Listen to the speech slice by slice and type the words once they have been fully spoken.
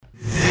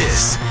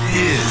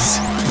is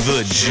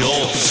The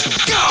Jolt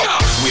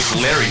with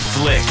Larry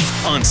Flick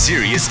on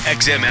Sirius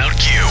XM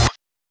OutQ.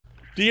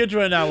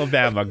 Deidre in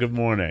Alabama, good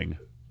morning.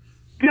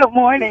 Good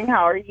morning.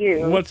 How are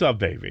you? What's up,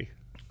 baby?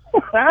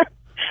 I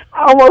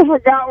almost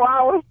forgot why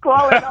I was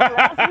calling.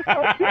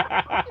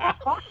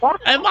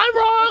 Am I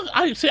wrong?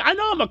 I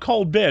know I'm a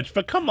cold bitch,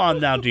 but come on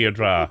now,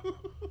 Deidre.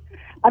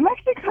 I'm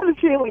actually kind of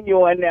feeling you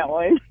on that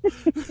one.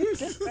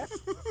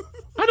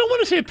 I don't want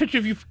to see a picture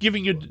of you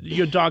giving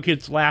your dog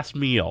its last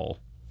meal.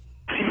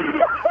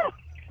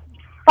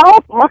 Oh,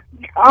 my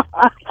God.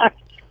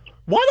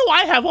 Why do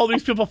I have all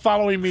these people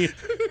following me?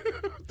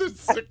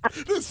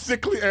 the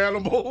sickly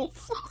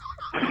animals.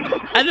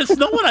 And it's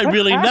no one I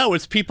really know.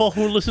 It's people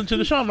who listen to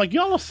the show. I'm like,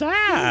 y'all are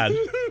sad.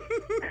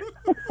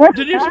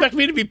 Did you expect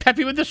me to be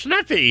peppy with the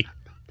schnappy?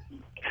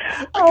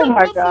 Oh,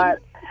 my God.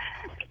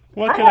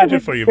 What can I do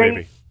for you,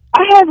 baby?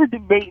 I have a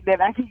debate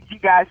that I need you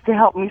guys to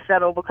help me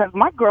settle because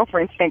my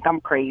girlfriends think I'm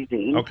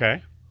crazy.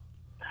 Okay.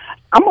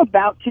 I'm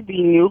about to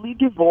be newly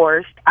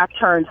divorced. I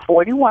turned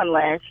 41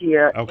 last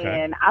year,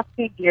 Okay. and I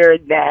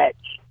figured that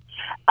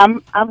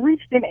I've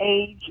reached an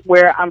age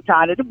where I'm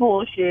tired of the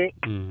bullshit,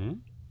 Mm-hmm.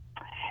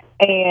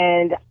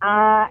 and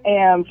I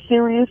am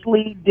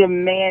seriously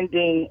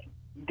demanding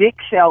dick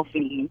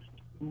selfies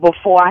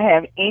before I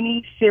have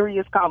any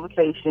serious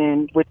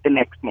conversation with the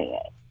next man.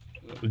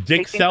 Dick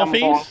They think I'm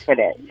wrong selfies? for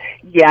that.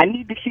 Yeah, I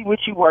need to see what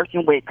you're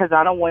working with because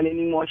I don't want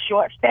any more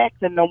short stacks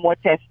and no more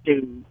test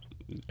tubes.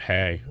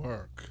 Hey,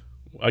 Work.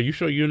 are you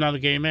sure you're not a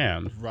gay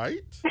man? Right?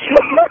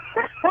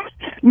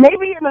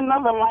 Maybe in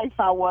another life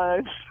I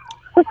was.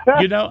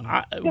 You know,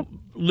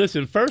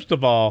 listen, first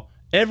of all,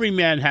 every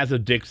man has a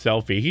dick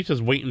selfie. He's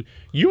just waiting.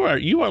 You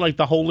are like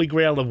the holy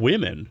grail of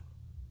women.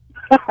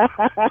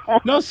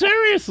 No,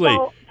 seriously.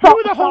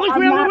 You're the holy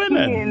grail of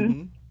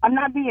women. I'm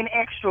not being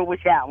extra with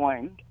that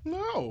one.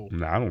 No.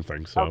 No, I don't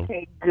think so.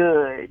 Okay,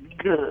 good.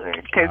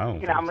 I Because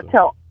don't I'm think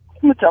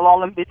gonna tell all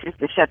them bitches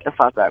to shut the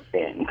fuck up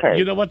then. Cause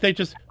You know what?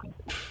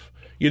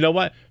 You know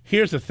what?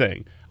 Here's the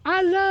thing.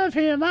 I love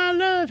him.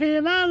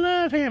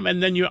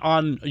 And then you're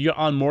on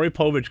Maury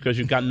Povich because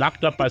you got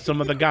knocked up by some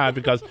other guy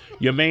because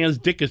your man's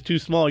dick is too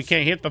small. You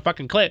can't hit the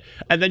fucking clit.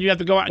 And then you have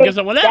to go out and get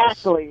someone else.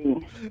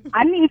 Exactly.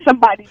 I need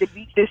somebody to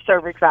beat this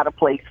cervix out of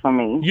place for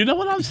me. You know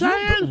what I'm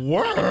saying?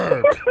 Work.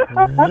 Work.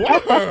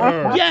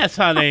 Yes,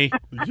 honey.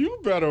 You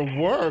better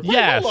work. Wait,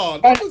 Yes. hold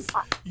on. That was,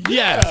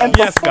 Yes,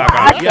 before Gaga.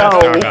 I Yes,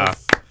 go- Gaga.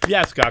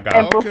 Yes, Gaga.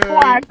 And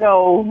before I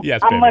go,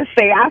 Yes, I baby. must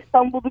say I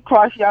stumbled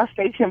across your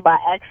station by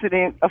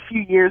accident a few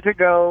years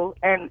ago,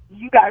 and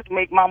you guys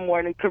make my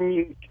morning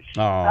commute.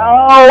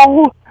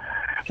 Oh,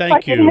 thank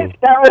fucking you.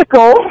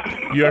 hysterical.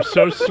 You're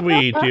so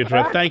sweet,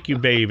 Deidre. Thank you,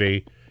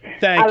 baby.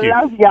 Thank I you.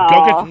 love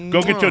y'all.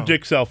 Go get your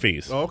dick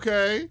selfies,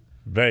 Okay.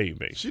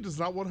 baby. She does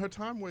not want her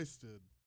time wasted.